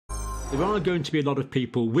There are going to be a lot of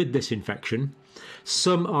people with this infection.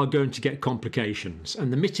 Some are going to get complications,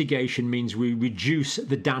 and the mitigation means we reduce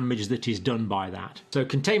the damage that is done by that. So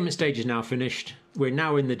containment stage is now finished. We're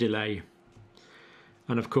now in the delay.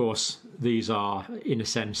 And of course, these are, in a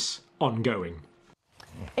sense, ongoing.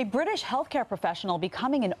 A British healthcare professional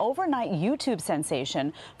becoming an overnight YouTube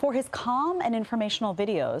sensation for his calm and informational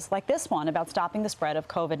videos, like this one about stopping the spread of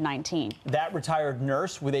COVID-19. That retired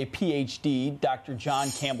nurse with a PhD, Dr.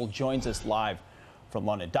 John Campbell, joins us live from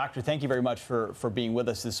London. Doctor, thank you very much for being with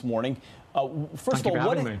us this morning. First of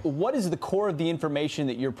all, what is the core of the information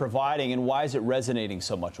that you're providing, and why is it resonating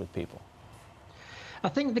so much with people? I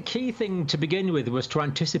think the key thing to begin with was to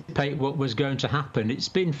anticipate what was going to happen. It's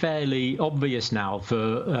been fairly obvious now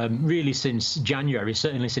for really since January,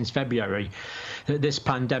 certainly since February, that this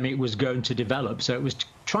pandemic was going to develop. So it was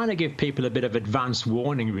trying to give people a bit of advance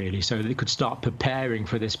warning, really, so they could start preparing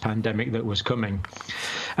for this pandemic that was coming.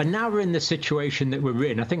 And now we're in the situation that we're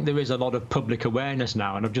in. I think there is a lot of public awareness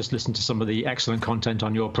now, and I've just listened to some of the excellent content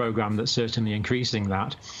on your program that's certainly increasing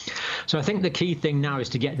that. So I think the key thing now is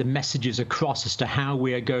to get the messages across as to how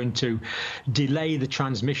we are going to delay the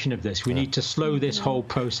transmission of this. We need to slow this whole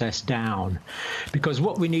process down, because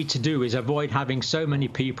what we need to do is avoid having so many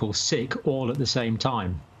people sick all at the same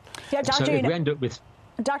time. Yeah, Doctor, so if we end up with...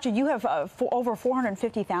 Doctor, you have over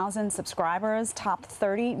 450,000 subscribers, top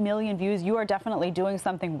 30 million views. You are definitely doing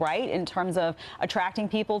something right in terms of attracting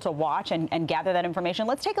people to watch and gather that information.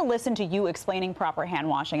 Let's take a listen to you explaining proper hand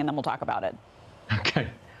washing, and then we'll talk about it. Okay.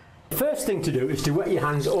 The first thing to do is to wet your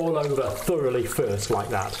hands all over thoroughly first, like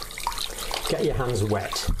that. Get your hands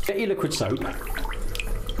wet. Get your liquid soap.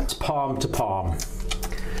 It's palm to palm.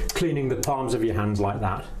 Cleaning the palms of your hands like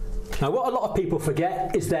that. Now, what a lot of people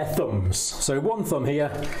forget is their thumbs. So one thumb here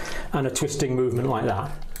and a twisting movement like that.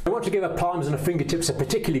 I want to give our palms and our fingertips a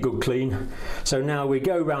particularly good clean. So now we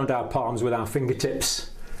go around our palms with our fingertips.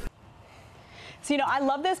 So, I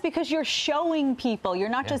love this because you're showing people. You're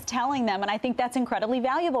not just telling them, and I think that's incredibly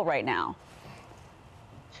valuable right now.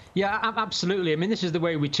 Yeah, absolutely. I mean, this is the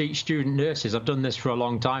way we teach student nurses. I've done this for a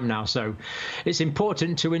long time now, so it's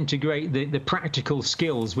important to integrate the practical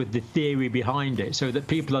skills with the theory behind it so that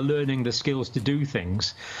people are learning the skills to do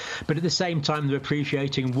things. But at the same time, they're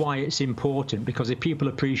appreciating why it's important, because if people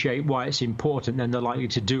appreciate why it's important, then they're likely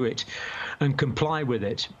to do it and comply with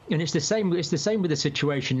it. And it's the same with the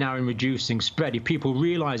situation now in reducing spread. If people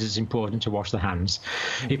realize it's important to wash their hands,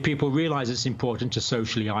 if people realize it's important to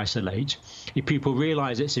socially isolate, if people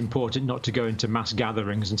realize it's important not to go into mass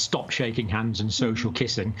gatherings and stop shaking hands and social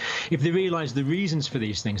kissing, if they realize the reasons for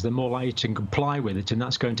these things, they're more likely to comply with it, and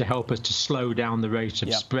that's going to help us to slow down the rate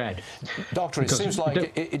of spread. Doctor, it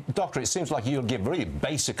seems like you'll give really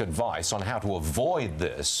basic advice on how to avoid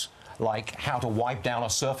this, like how to wipe down a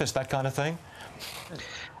surface, that kind of thing?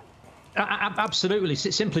 Absolutely.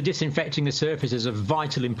 Simply disinfecting the surface is of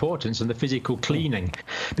vital importance, and the physical cleaning,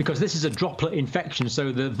 because this is a droplet infection,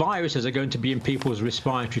 so the viruses are going to be in people's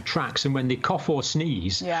respiratory tracts, and when they cough or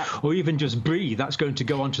sneeze or even just breathe, that's going to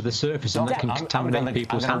go onto the surface and that can contaminate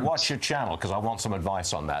people's hands. I'm going to watch your channel because I want some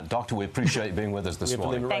advice on that. Doctor, we appreciate you being with us this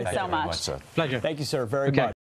morning. Thanks so much. Pleasure. Thank you, sir, very much.